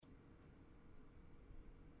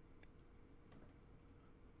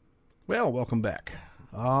Well, welcome back.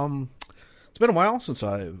 It's been a while since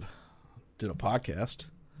I've did a podcast.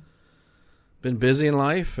 Been busy in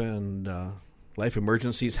life, and life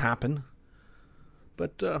emergencies happen.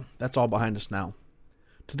 But that's all behind us now.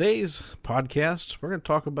 Today's podcast, we're going to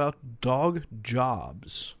talk about dog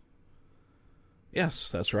jobs. Yes,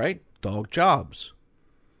 that's right, dog jobs.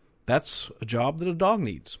 That's a job that a dog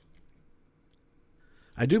needs.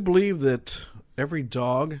 I do believe that every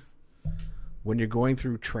dog, when you're going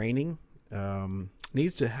through training,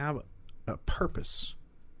 needs to have a purpose.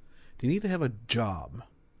 They need to have a job.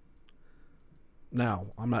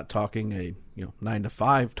 Now, I'm not talking a 9 to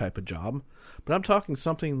 5 type of job, but I'm talking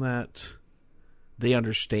something that they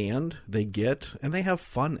understand, they get, and they have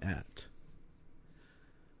fun at.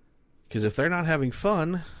 Because if they're not having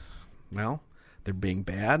fun, well, they're being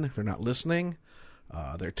bad, they're not listening,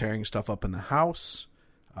 they're tearing stuff up in the house,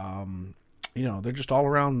 they're just all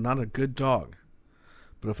around not a good dog.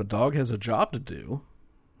 But if a dog has a job to do,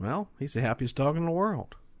 well, he's the happiest dog in the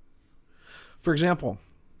world. For example,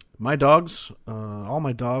 my dogs, all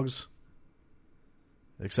my dogs,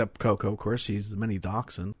 except Coco, of course, he's the mini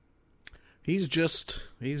dachshund. He's just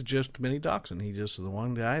mini dachshund. He's just the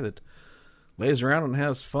one guy that lays around and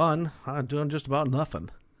has fun doing just about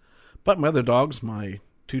nothing. But my other dogs, my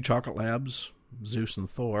 2 chocolate labs, Zeus and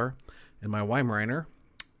Thor, and my Weimaraner,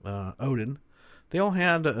 Odin, they all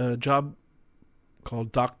had a job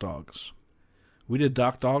called Doc Dogs. We did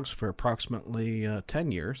Doc Dogs for approximately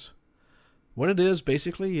 10 years. What it is,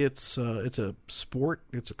 basically, it's a sport,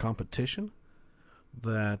 it's a competition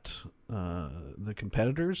that the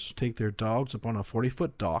competitors take their dogs up on a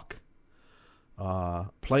 40-foot dock,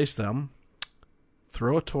 place them,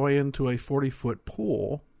 throw a toy into a 40-foot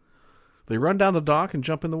pool. They run down the dock and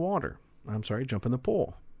jump in the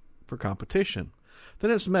pool for competition.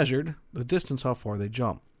 Then it's measured, the distance, how far they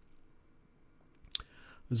jump.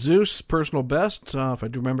 Zeus' personal best, if I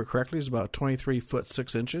do remember correctly, is about 23 foot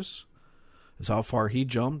 6 inches. Is how far he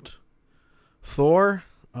jumped. Thor,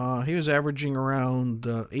 he was averaging around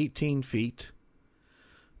 18 feet.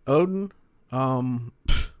 Odin,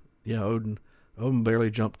 Odin barely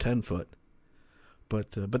jumped 10 foot.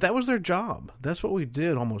 But that was their job. That's what we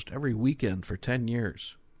did almost every weekend for 10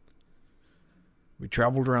 years. We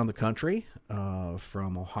traveled around the country,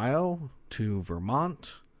 from Ohio to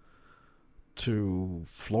Vermont, to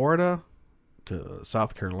Florida, to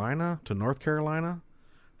South Carolina, to North Carolina,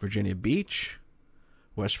 Virginia Beach,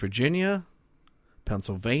 West Virginia,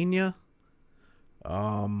 Pennsylvania,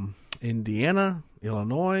 Indiana,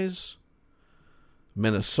 Illinois,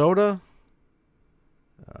 Minnesota.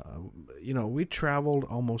 We traveled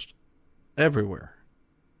almost everywhere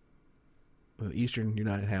in the eastern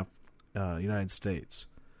United States.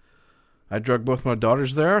 I drug both my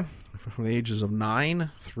daughters there from the ages of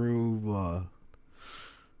 9 through,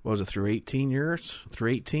 through 18 years?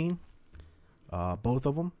 Through 18. Both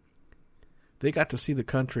of them. They got to see the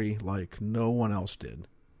country like no one else did.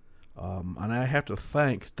 And I have to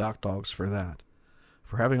thank Doc Dogs for that.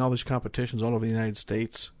 For having all these competitions all over the United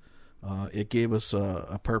States. It gave us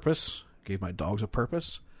a purpose. Gave my dogs a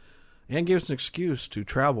purpose. And gave us an excuse to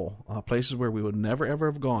travel places where we would never ever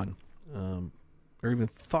have gone. Or even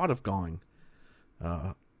thought of going,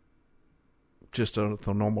 just a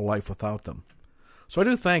normal life without them. So I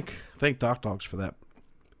do thank Doc Dogs for that,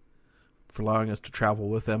 for allowing us to travel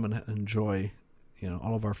with them and enjoy,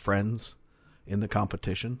 all of our friends in the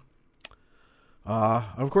competition.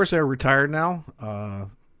 Of course, they're retired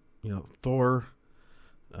now. Thor's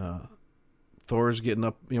getting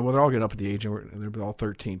up. They're all getting up at the age, and they're all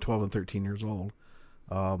 12 and 13 years old.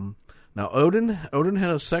 Now, Odin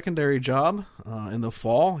had a secondary job in the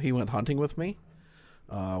fall. He went hunting with me.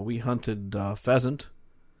 We hunted pheasant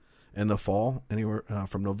in the fall, anywhere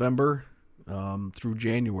from November through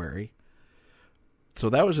January. So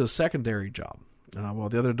that was his secondary job. While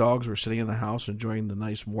the other dogs were sitting in the house enjoying the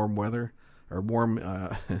nice warm weather, or warm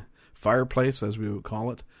fireplace, as we would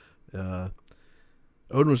call it, Odin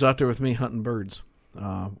was out there with me hunting birds.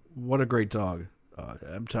 What a great dog.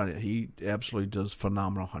 I'm telling you, he absolutely does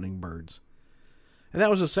phenomenal hunting birds. And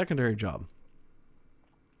that was a secondary job.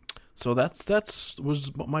 So that's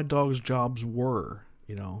was what my dog's jobs were,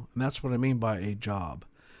 and that's what I mean by a job.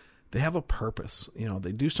 They have a purpose,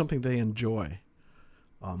 they do something they enjoy.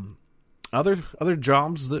 Other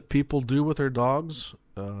jobs that people do with their dogs,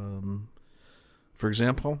 for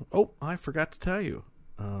example, I forgot to tell you,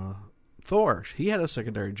 Thor, he had a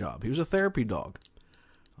secondary job. He was a therapy dog.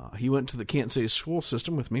 He went to the Kansas City school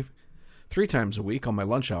system with me 3 times a week on my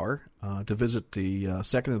lunch hour to visit the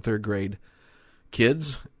 2nd and 3rd grade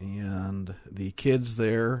kids. And the kids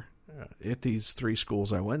there at these 3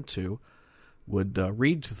 schools I went to, would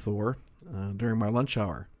read to Thor during my lunch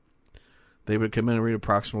hour. They would come in and read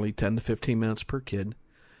approximately 10 to 15 minutes per kid,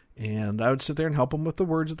 and I would sit there and help them with the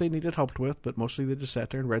words that they needed helped with, but mostly they just sat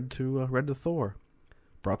there and read to Thor.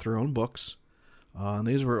 Brought their own books. And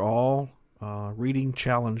these were all reading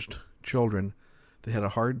challenged children. They had a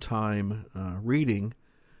hard time reading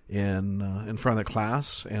in front of the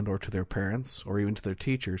class and or to their parents or even to their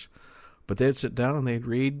teachers. But they'd sit down and they'd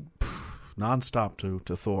read nonstop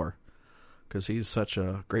to Thor, because he's such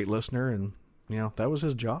a great listener, and that was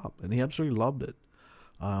his job, and he absolutely loved it.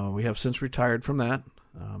 We have since retired from that.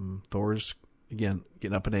 Thor's, again,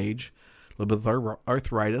 getting up in age, a little bit of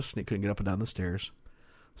arthritis, and he couldn't get up and down the stairs.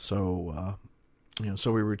 So,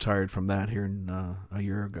 so we retired from that here in a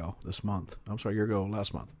year ago last month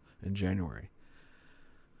in January.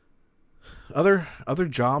 Other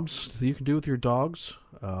jobs that you can do with your dogs,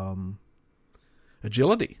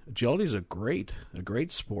 agility. Agility is a great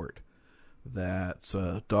sport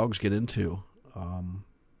that dogs get into.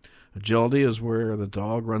 Agility is where the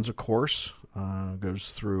dog runs a course,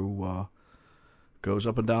 goes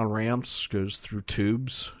up and down ramps, goes through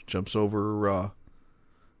tubes, jumps over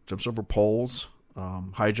poles,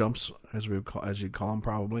 high jumps as you'd call them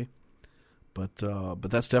probably. But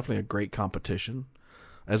that's definitely a great competition.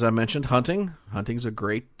 As I mentioned, hunting. Hunting's a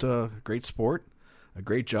great sport, a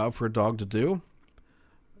great job for a dog to do.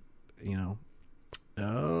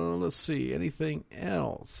 Let's see, anything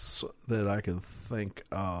else that I can think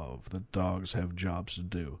of that dogs have jobs to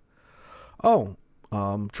do?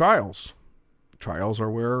 Trials. Trials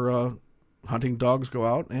are where hunting dogs go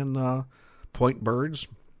out and point birds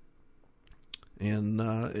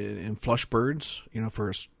and flush birds,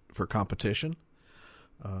 for competition.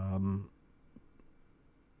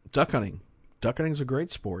 Duck hunting. Duck hunting is a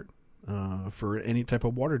great sport for any type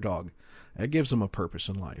of water dog. That gives them a purpose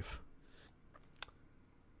in life.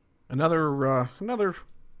 Another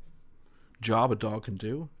job a dog can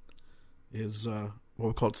do is what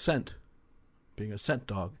we call scent, being a scent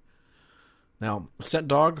dog. Now, a scent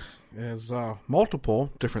dog has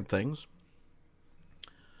multiple different things.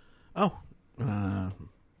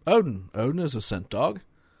 Odin. Odin is a scent dog.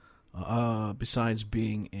 Besides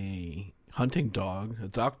being a hunting dog, a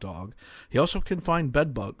dock dog, he also can find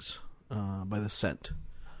bed bugs by the scent.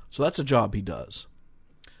 So that's a job he does.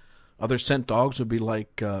 Other scent dogs would be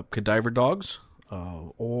like cadaver dogs,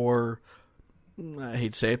 or, I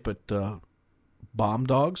hate to say it, but bomb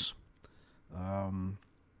dogs.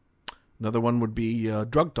 Another one would be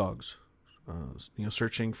drug dogs,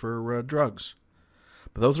 searching for drugs.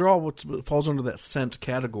 But those are all what falls under that scent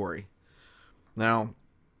category. Now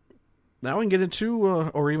we can get into,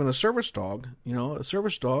 or even a service dog. A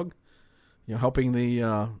service dog, helping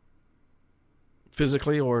the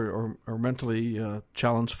physically or mentally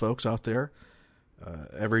challenged folks out there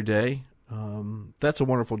every day. That's a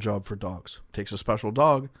wonderful job for dogs. Takes a special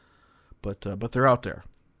dog, but they're out there.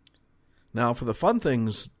 Now, for the fun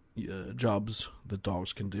things, jobs that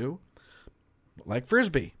dogs can do, like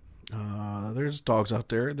frisbee. There's dogs out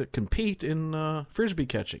there that compete in frisbee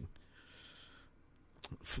catching.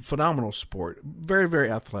 Phenomenal sport. Very,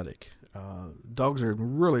 very athletic. Dogs are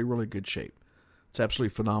in really, really good shape. It's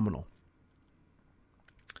absolutely phenomenal.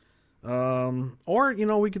 Or,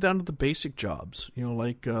 we get down to the basic jobs,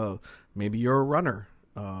 like maybe you're a runner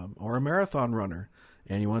or a marathon runner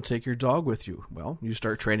and you want to take your dog with you. Well, you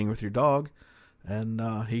start training with your dog and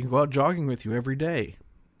he can go out jogging with you every day.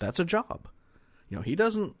 That's a job. He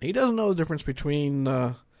doesn't know the difference between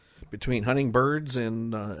hunting birds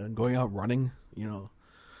and going out running,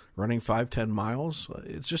 running 5-10 miles.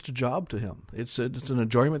 It's just a job to him. It's an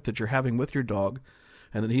enjoyment that you're having with your dog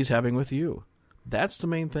and that he's having with you. That's the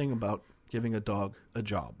main thing about giving a dog a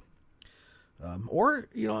job. Or,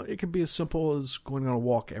 it could be as simple as going on a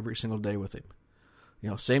walk every single day with him.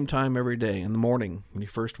 Same time every day in the morning when you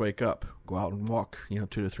first wake up, go out and walk, 2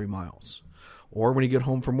 to 3 miles. Or when you get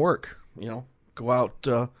home from work, go out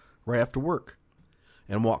right after work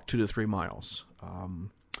and walk 2 to 3 miles.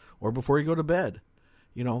 Or before you go to bed,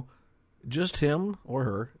 just him or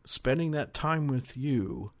her spending that time with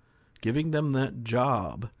you, giving them that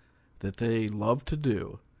job that they love to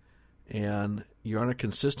do, and you're on a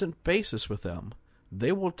consistent basis with them,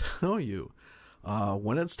 they will tell you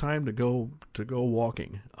when it's time to go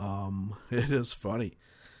walking. It is funny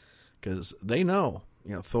because they know.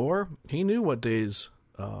 Thor, he knew what days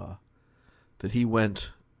that he went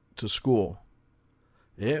to school.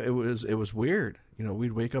 It was weird.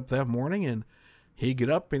 We'd wake up that morning and he'd get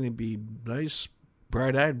up and he'd be nice,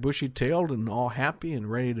 bright-eyed, bushy-tailed, and all happy and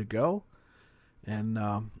ready to go. And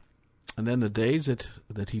then the days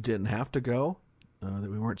that he didn't have to go, that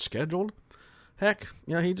we weren't scheduled, Heck,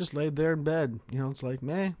 he just laid there in bed. It's like,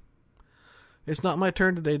 meh, it's not my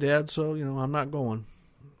turn today, Dad, so, I'm not going.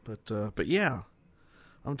 But yeah,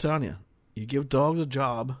 I'm telling you, you give dogs a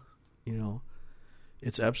job,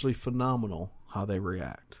 it's absolutely phenomenal how they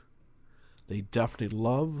react. They definitely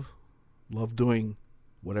love doing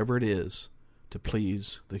whatever it is to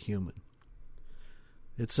please the human.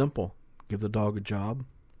 It's simple. Give the dog a job.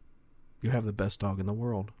 You have the best dog in the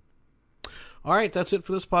world. All right, that's it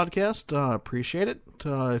for this podcast. Appreciate it.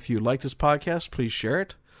 If you like this podcast, please share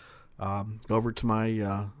it. Go over to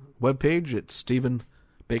my webpage at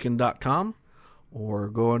stephenbacon.com or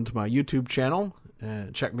go onto my YouTube channel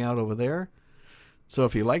and check me out over there. So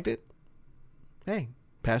if you liked it, hey,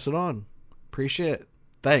 pass it on. Appreciate it.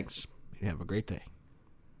 Thanks. You have a great day.